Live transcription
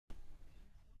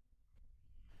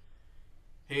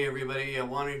Hey everybody, I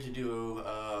wanted to do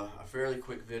a fairly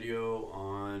quick video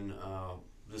on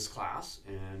this class,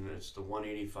 and it's the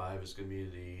 185. It's going to be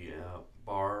the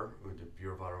BAR, or the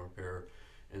Bureau of Auto Repair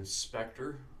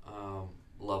Inspector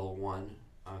Level 1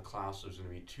 class. There's going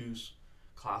to be two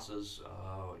classes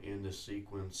in this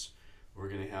sequence. We're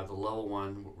going to have the Level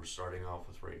 1, what we're starting off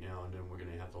with right now, and then we're going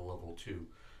to have the Level 2.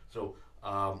 So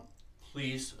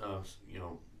please,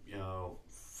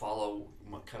 follow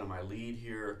kind of my lead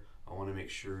here. I want to make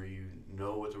sure you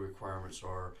know what the requirements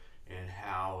are and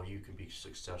how you can be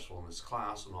successful in this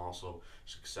class, and also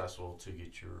successful to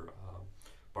get your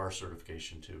BAR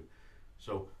certification too.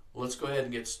 So let's go ahead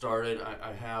and get started.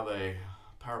 I have a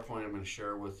PowerPoint I'm going to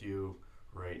share with you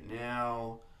right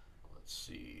now. Let's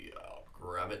see, I'll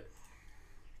grab it.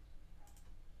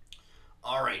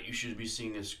 All right, you should be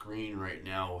seeing a screen right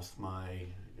now with my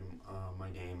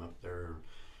name up there.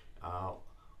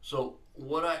 So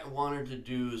what I wanted to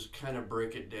do is kind of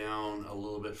break it down a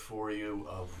little bit for you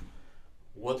of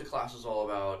what the class is all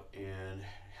about and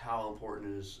how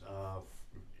important it is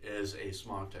as a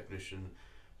smog technician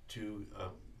to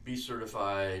be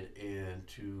certified and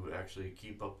to actually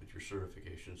keep up with your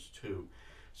certifications too.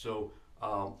 So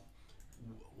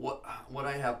what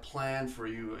I have planned for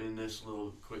you in this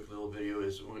quick little video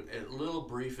is a little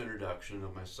brief introduction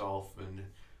of myself and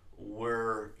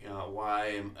where, why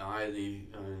am I the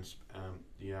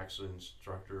accident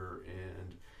instructor,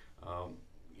 and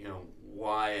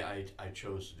why I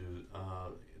chose to do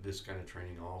this kind of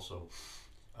training also.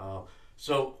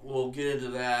 So we'll get into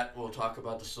that. We'll talk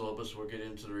about the syllabus. We'll get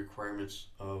into the requirements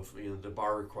of the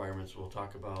BAR requirements. We'll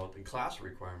talk about the class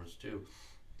requirements too.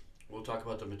 We'll talk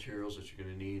about the materials that you're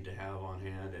going to need to have on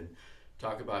hand, and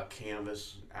talk about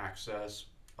Canvas access.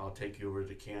 I'll take you over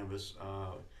to Canvas.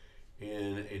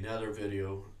 In another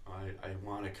video, I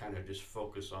want to kind of just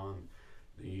focus on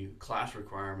the class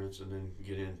requirements and then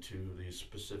get into the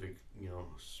specific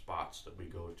spots that we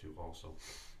go to also.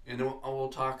 And then we'll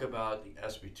talk about the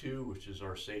SB2, which is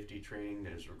our safety training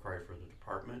that is required for the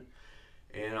department.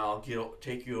 And I'll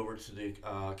take you over to the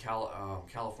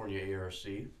California ARC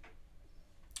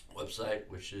website,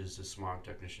 which is the smog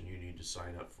technician you need to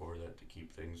sign up for that to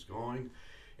keep things going.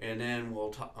 And then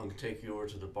I'll take you over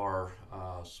to the BAR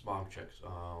smog checks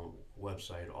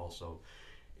website also.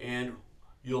 And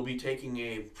you'll be taking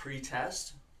a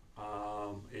pre-test.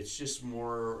 It's just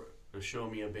more to show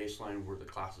me a baseline where the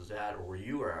class is at, or where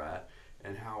you are at,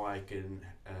 and how I can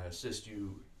assist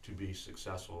you to be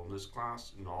successful in this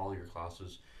class and all your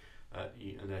classes that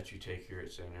you take here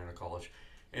at Santa Ana College.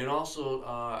 And also,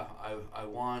 I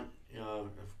want,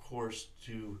 of course,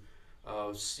 to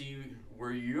see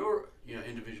where you're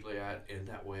individually at, and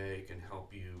that way I can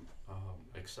help you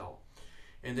excel.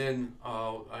 And then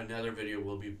another video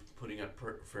we'll be putting up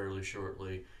fairly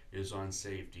shortly is on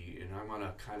safety, and I'm going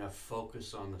to kind of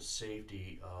focus on the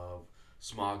safety of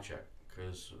smog check,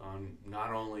 because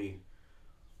not only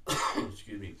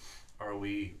excuse me, are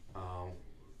we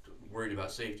worried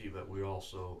about safety, but we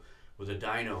also, with a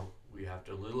dyno, we have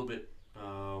to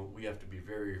we have to be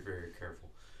very, very careful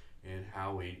in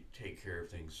how we take care of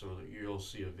things. So that you'll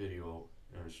see a video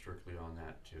strictly on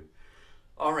that too.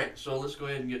 All right, so let's go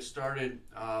ahead and get started.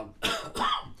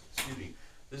 Excuse me.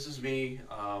 This is me.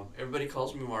 Everybody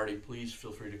calls me Marty. Please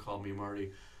feel free to call me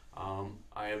Marty.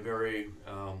 I am very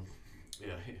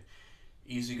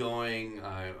easygoing.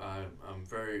 I'm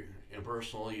very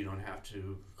impersonal. You don't have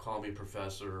to call me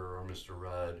Professor or Mr.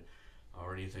 Rudd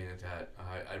or anything like that.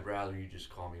 I'd rather you just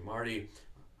call me Marty.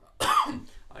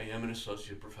 I am an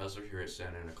associate professor here at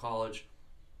Santa Ana College.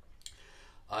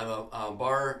 I'm a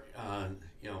BAR,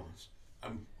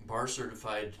 I'm BAR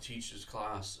certified to teach this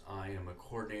class. I am a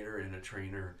coordinator and a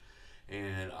trainer,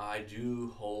 and I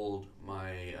do hold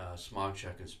my smog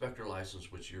check inspector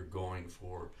license, which you're going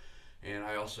for. And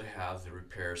I also have the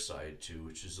repair side too,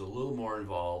 which is a little more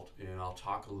involved, and I'll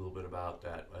talk a little bit about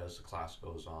that as the class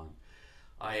goes on.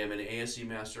 I am an ASE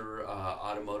Master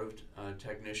Automotive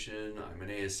Technician. I'm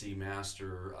an ASE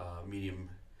Master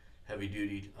Medium Heavy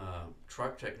Duty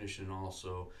Truck Technician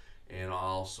also, and I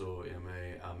also am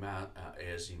a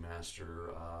ASE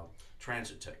Master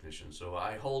Transit Technician. So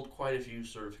I hold quite a few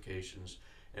certifications,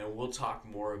 and we'll talk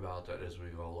more about that as we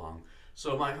go along.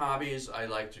 So my hobbies, I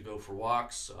like to go for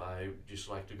walks. I just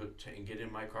like to get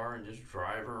in my car and just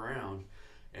drive around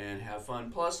and have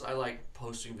fun. Plus, I like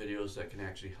posting videos that can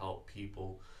actually help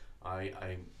people.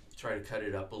 I try to cut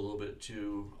it up a little bit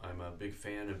too. I'm a big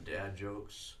fan of dad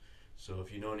jokes. So if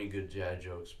you know any good dad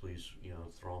jokes, please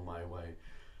throw them my way.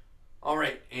 All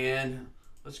right, and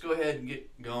let's go ahead and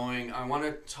get going. I want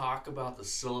to talk about the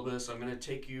syllabus. I'm going to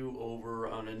take you over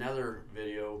on another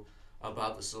video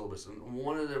about the syllabus. And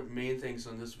one of the main things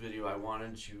on this video I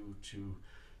wanted you to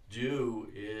do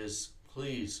is,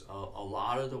 please, a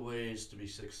lot of the ways to be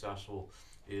successful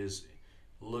is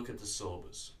look at the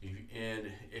syllabus.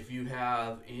 And if you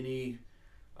have any,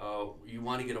 you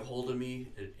want to get a hold of me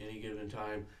at any given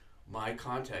time, my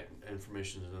contact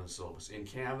information is in the syllabus. In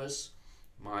Canvas,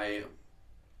 my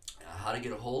how to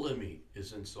get a hold of me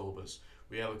is in syllabus.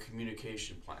 We have a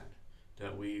communication plan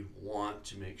that we want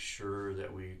to make sure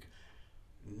that we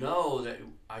know that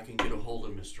I can get a hold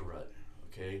of Mr. Rudd,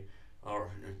 okay,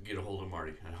 or get a hold of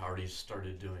Marty. I already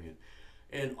started doing it.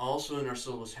 And also in our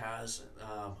syllabus has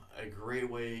a great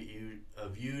way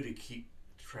of you to keep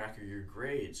track of your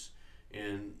grades.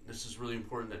 And this is really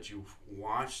important that you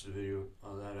watch the video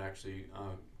that actually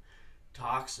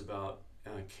talks about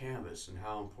Canvas and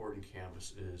how important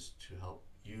Canvas is to help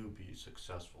you be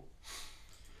successful.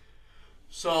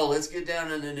 So let's get down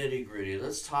to the nitty gritty.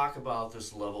 Let's talk about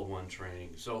this level 1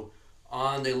 training. So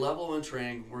on the level 1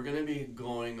 training, we're going to be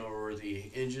going over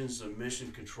the engine's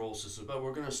emission control system, but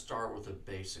we're going to start with the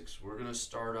basics. We're going to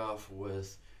start off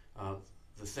with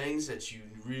the things that you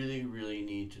really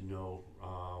need to know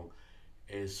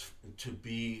is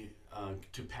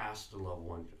to pass the level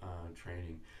 1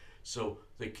 training. So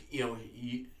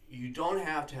you don't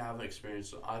have to have an experience.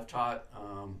 So I've taught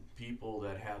people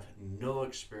that have no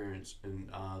experience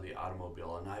in the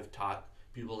automobile, and I've taught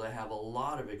people that have a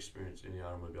lot of experience in the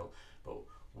automobile. But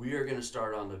we are going to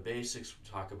start on the basics.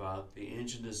 We'll talk about the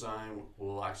engine design.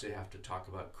 We'll actually have to talk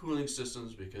about cooling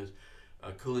systems, because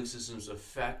cooling systems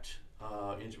affect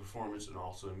engine performance and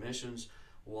also emissions.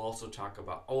 We'll also talk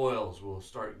about oils. We'll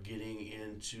start getting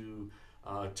into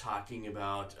talking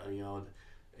about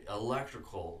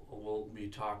electrical. We'll be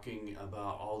talking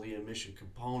about all the emission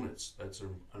components that's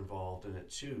involved in it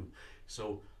too.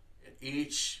 So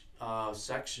each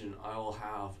section I will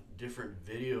have different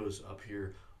videos up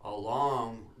here,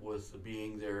 along with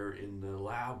being there in the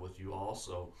lab with you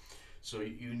also. So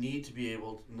you need to be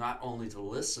able not only to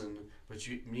listen, but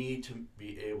you need to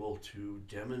be able to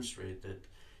demonstrate that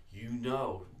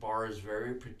BAR is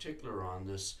very particular on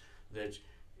this, that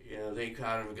they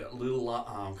kind of got little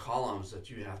columns that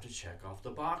you have to check off the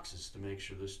boxes to make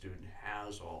sure the student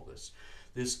has all this.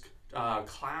 This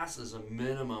class is a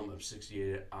minimum of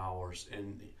 68 hours,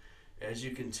 and as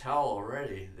you can tell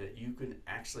already, that you can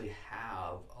actually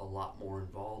have a lot more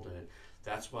involved in it.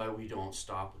 That's why we don't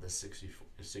stop at the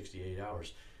 68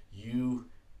 hours. You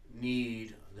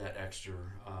need that extra,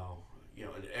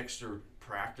 an extra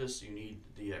practice. You need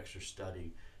the extra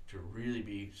study to really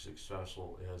be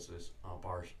successful as this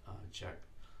BAR check,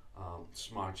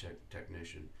 smog check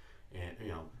technician, and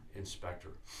inspector.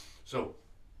 So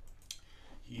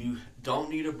you don't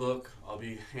need a book. I'll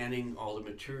be handing all the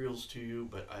materials to you,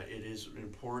 but it is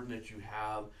important that you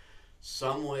have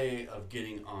some way of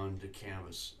getting onto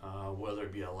Canvas, whether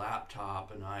it be a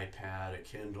laptop, an iPad, a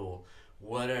Kindle,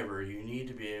 whatever. You need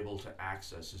to be able to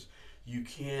access this. You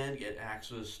can get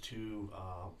access to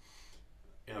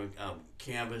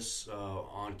Canvas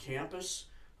on campus,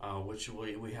 which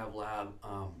we have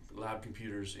lab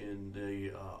computers in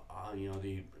the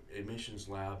the emissions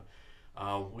lab.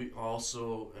 We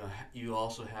also you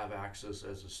also have access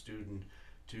as a student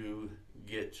to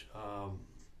get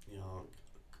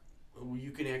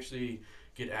you can actually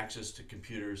get access to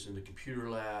computers in the computer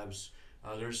labs.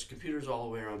 There's computers all the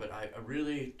way around, but I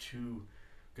really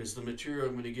because the material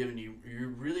I'm going to give you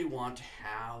really want to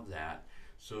have that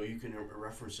so you can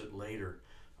reference it later.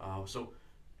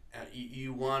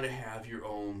 You want to have your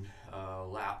own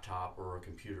laptop or a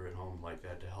computer at home like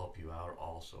that to help you out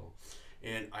also.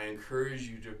 And I encourage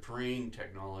you to bring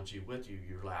technology with you,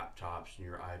 your laptops and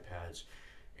your iPads,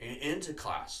 into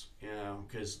class,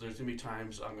 because there's going to be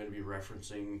times I'm going to be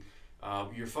referencing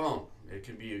your phone. It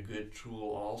can be a good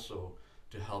tool also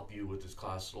to help you with this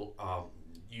class.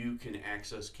 You can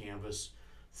access Canvas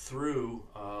through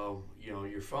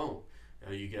your phone.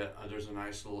 There's a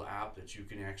nice little app that you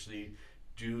can actually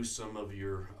do some of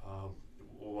your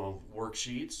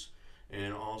worksheets,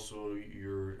 and also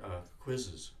your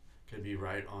quizzes can be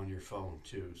right on your phone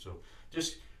too. So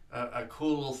just a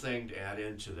cool little thing to add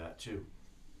into that too.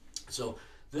 So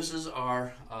this is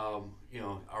our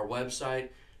our website,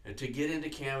 and to get into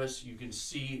Canvas, you can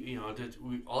see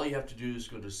all you have to do is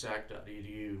go to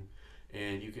sac.edu,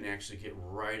 and you can actually get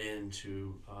right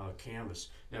into Canvas.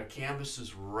 Now Canvas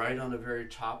is right on the very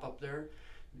top up there.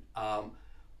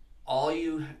 All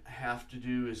you have to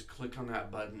do is click on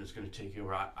that button. It's going to take you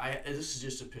over. This is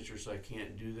just a picture, so I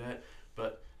can't do that.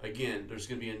 But again, there's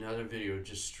going to be another video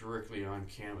just strictly on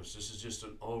Canvas. This is just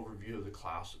an overview of the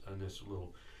class and this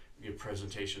little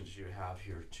presentations you have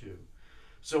here too.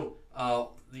 So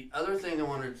the other thing I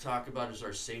wanted to talk about is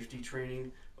our safety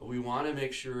training. We want to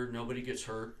make sure nobody gets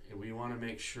hurt, and we want to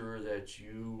make sure that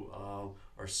you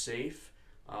are safe,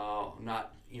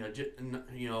 not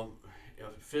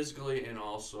physically and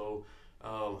also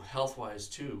health-wise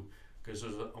too, because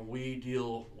we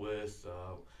deal with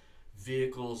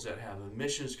vehicles that have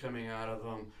emissions coming out of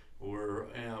them. We're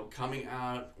coming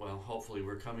out, well, hopefully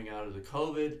we're coming out of the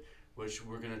COVID, which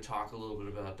we're going to talk a little bit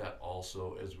about that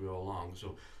also as we go along.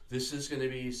 So this is going to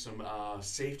be some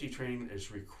safety training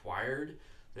that's required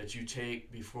that you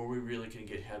take before we really can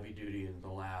get heavy duty in the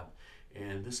lab.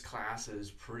 And this class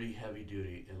is pretty heavy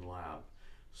duty in the lab.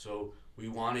 So we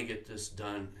want to get this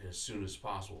done as soon as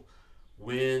possible.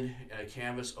 When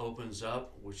Canvas opens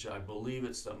up, which I believe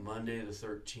it's the Monday the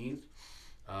 13th,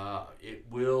 it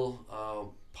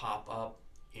will pop up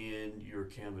in your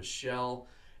Canvas shell,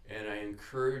 and I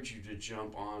encourage you to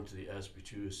jump onto the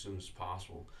SB2 as soon as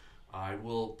possible. I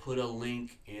will put a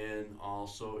link in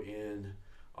also in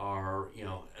our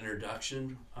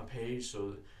introduction page,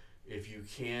 so if you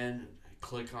can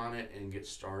click on it and get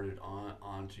started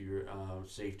onto your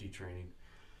safety training.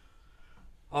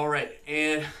 All right,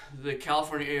 and the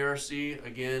California ARC,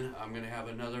 again, I'm going to have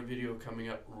another video coming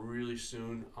up really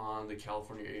soon on the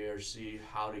California ARC,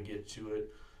 how to get to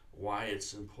it, why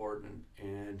it's important,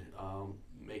 and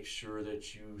make sure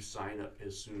that you sign up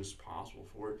as soon as possible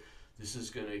for it. This is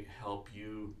going to help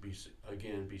you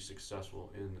be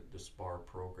successful in the SPAR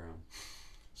program.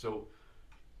 So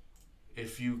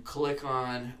if you click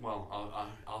on, well,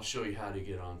 I'll show you how to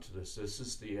get onto this. This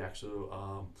is the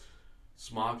actual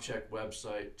Smog Check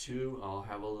website too. I'll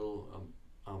have a little,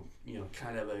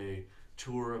 kind of a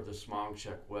tour of the Smog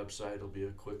Check website. It'll be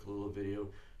a quick little video,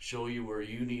 show you where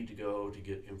you need to go to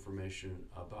get information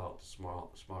about the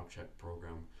Smog Check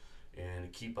program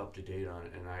and keep up to date on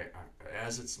it. And I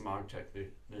as a smog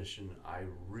technician, I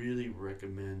really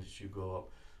recommend that you go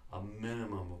up a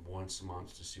minimum of once a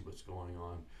month to see what's going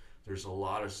on. There's a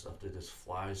lot of stuff that just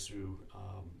flies through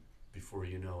before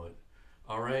you know it.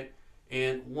 All right.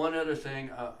 And one other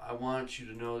thing, I want you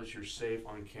to know that you're safe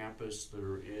on campus.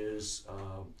 There is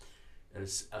a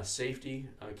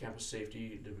campus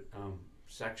safety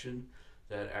section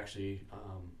that actually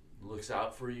looks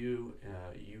out for you.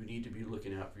 You need to be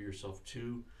looking out for yourself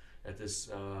too. At this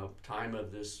time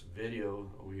of this video,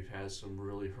 we've had some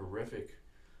really horrific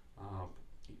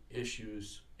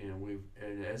issues,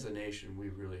 and as a nation,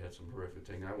 we've really had some horrific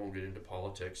things. I won't get into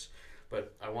politics,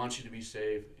 but I want you to be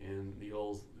safe. And the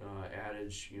old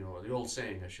adage, the old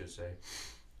saying, I should say,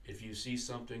 if you see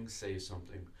something, say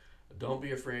something. Don't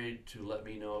be afraid to let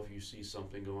me know if you see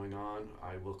something going on.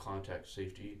 I will contact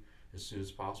safety as soon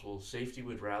as possible. Safety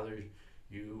would rather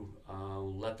you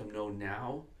let them know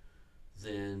now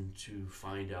than to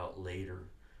find out later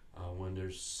when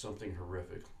there's something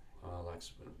horrific like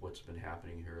what's been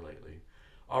happening here lately.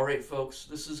 All right, folks,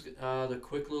 this is the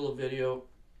quick little video,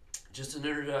 just an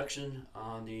introduction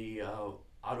on the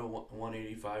Auto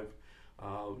 185,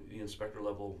 the Inspector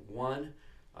Level 1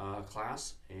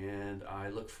 class, and I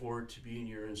look forward to being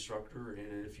your instructor.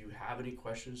 And if you have any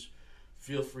questions,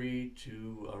 feel free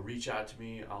to reach out to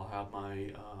me. I'll have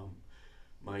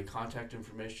my contact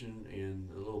information in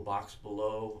the little box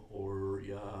below, or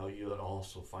you'll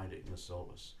also find it in the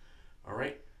syllabus. All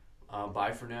right,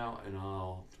 bye for now, and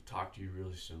I'll talk to you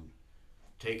really soon.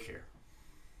 Take care.